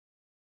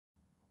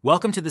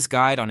Welcome to this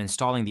guide on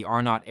installing the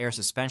Arnott air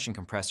suspension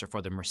compressor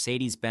for the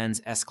Mercedes-Benz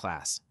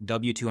S-Class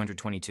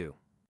W222.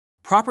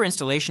 Proper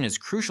installation is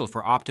crucial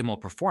for optimal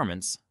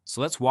performance, so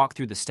let's walk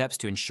through the steps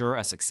to ensure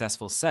a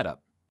successful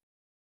setup.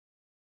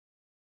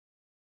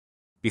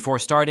 Before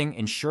starting,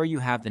 ensure you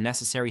have the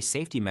necessary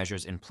safety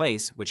measures in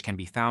place, which can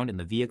be found in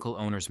the vehicle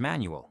owner's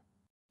manual.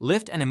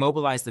 Lift and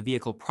immobilize the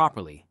vehicle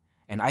properly,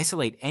 and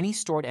isolate any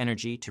stored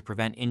energy to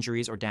prevent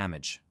injuries or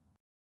damage.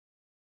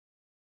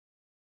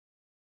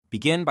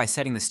 Begin by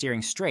setting the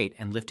steering straight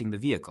and lifting the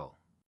vehicle.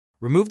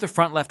 Remove the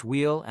front left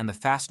wheel and the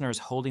fasteners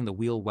holding the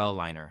wheel well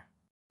liner.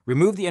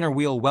 Remove the inner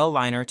wheel well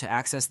liner to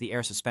access the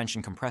air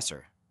suspension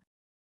compressor.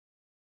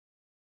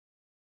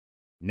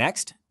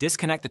 Next,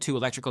 disconnect the two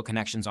electrical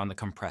connections on the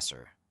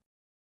compressor.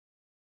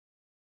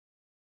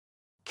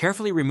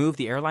 Carefully remove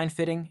the airline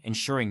fitting,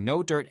 ensuring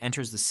no dirt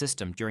enters the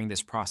system during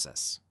this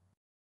process.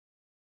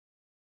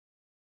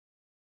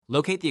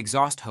 Locate the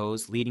exhaust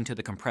hose leading to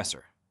the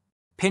compressor.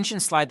 Pinch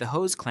and slide the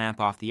hose clamp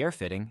off the air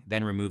fitting,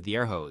 then remove the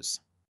air hose.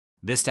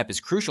 This step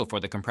is crucial for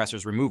the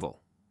compressor's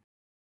removal.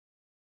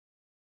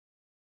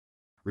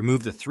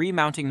 Remove the 3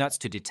 mounting nuts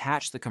to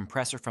detach the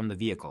compressor from the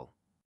vehicle.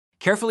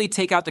 Carefully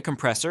take out the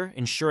compressor,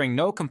 ensuring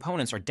no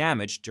components are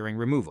damaged during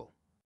removal.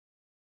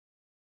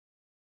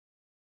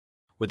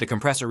 With the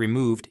compressor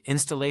removed,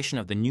 installation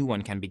of the new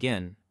one can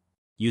begin.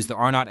 Use the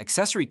Arnott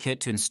accessory kit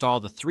to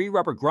install the 3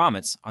 rubber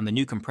grommets on the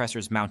new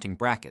compressor's mounting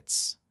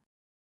brackets.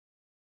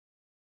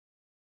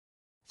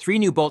 3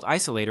 new bolt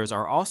isolators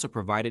are also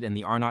provided in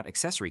the Arnott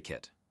accessory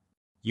kit.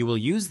 You will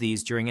use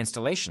these during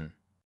installation.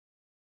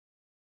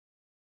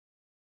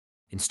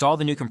 Install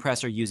the new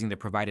compressor using the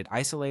provided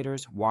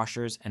isolators,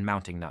 washers, and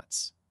mounting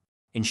nuts.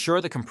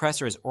 Ensure the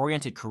compressor is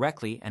oriented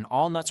correctly and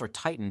all nuts are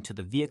tightened to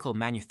the vehicle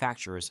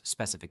manufacturer's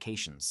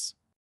specifications.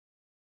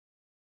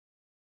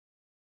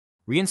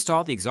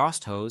 Reinstall the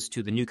exhaust hose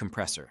to the new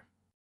compressor.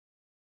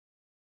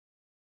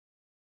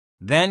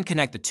 Then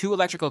connect the 2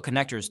 electrical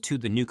connectors to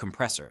the new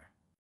compressor.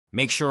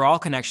 Make sure all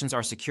connections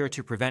are secure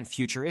to prevent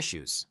future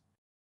issues.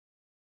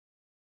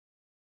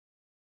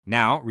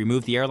 Now,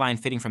 remove the airline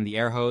fitting from the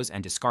air hose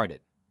and discard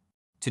it.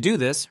 To do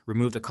this,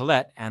 remove the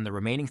collet and the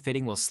remaining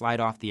fitting will slide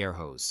off the air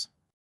hose.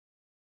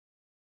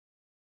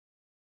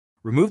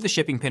 Remove the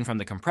shipping pin from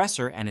the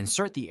compressor and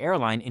insert the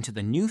airline into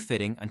the new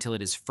fitting until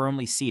it is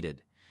firmly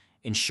seated,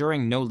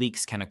 ensuring no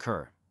leaks can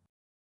occur.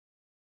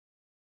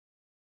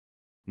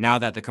 Now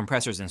that the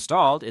compressor is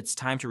installed, it's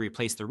time to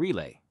replace the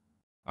relay.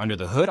 Under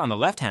the hood on the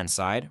left-hand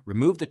side,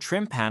 remove the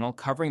trim panel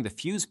covering the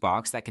fuse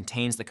box that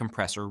contains the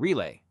compressor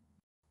relay.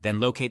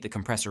 Then locate the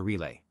compressor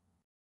relay.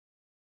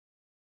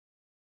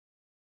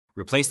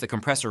 Replace the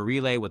compressor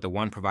relay with the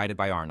one provided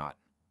by Arnott.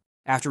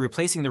 After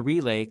replacing the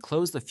relay,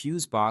 close the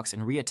fuse box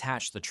and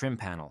reattach the trim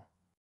panel.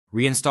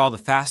 Reinstall the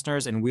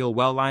fasteners and wheel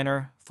well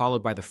liner,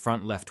 followed by the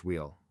front left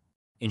wheel.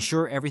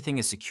 Ensure everything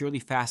is securely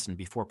fastened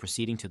before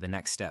proceeding to the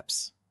next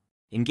steps.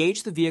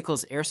 Engage the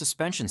vehicle's air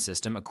suspension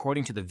system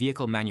according to the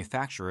vehicle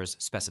manufacturer's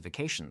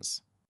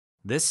specifications.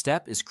 This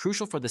step is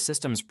crucial for the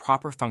system's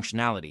proper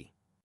functionality.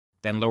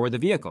 Then lower the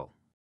vehicle.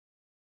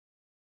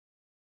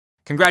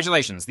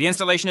 Congratulations, the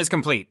installation is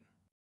complete.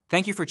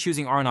 Thank you for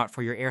choosing Arnott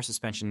for your air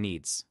suspension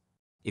needs.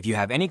 If you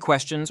have any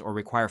questions or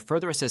require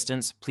further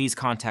assistance, please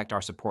contact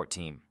our support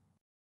team.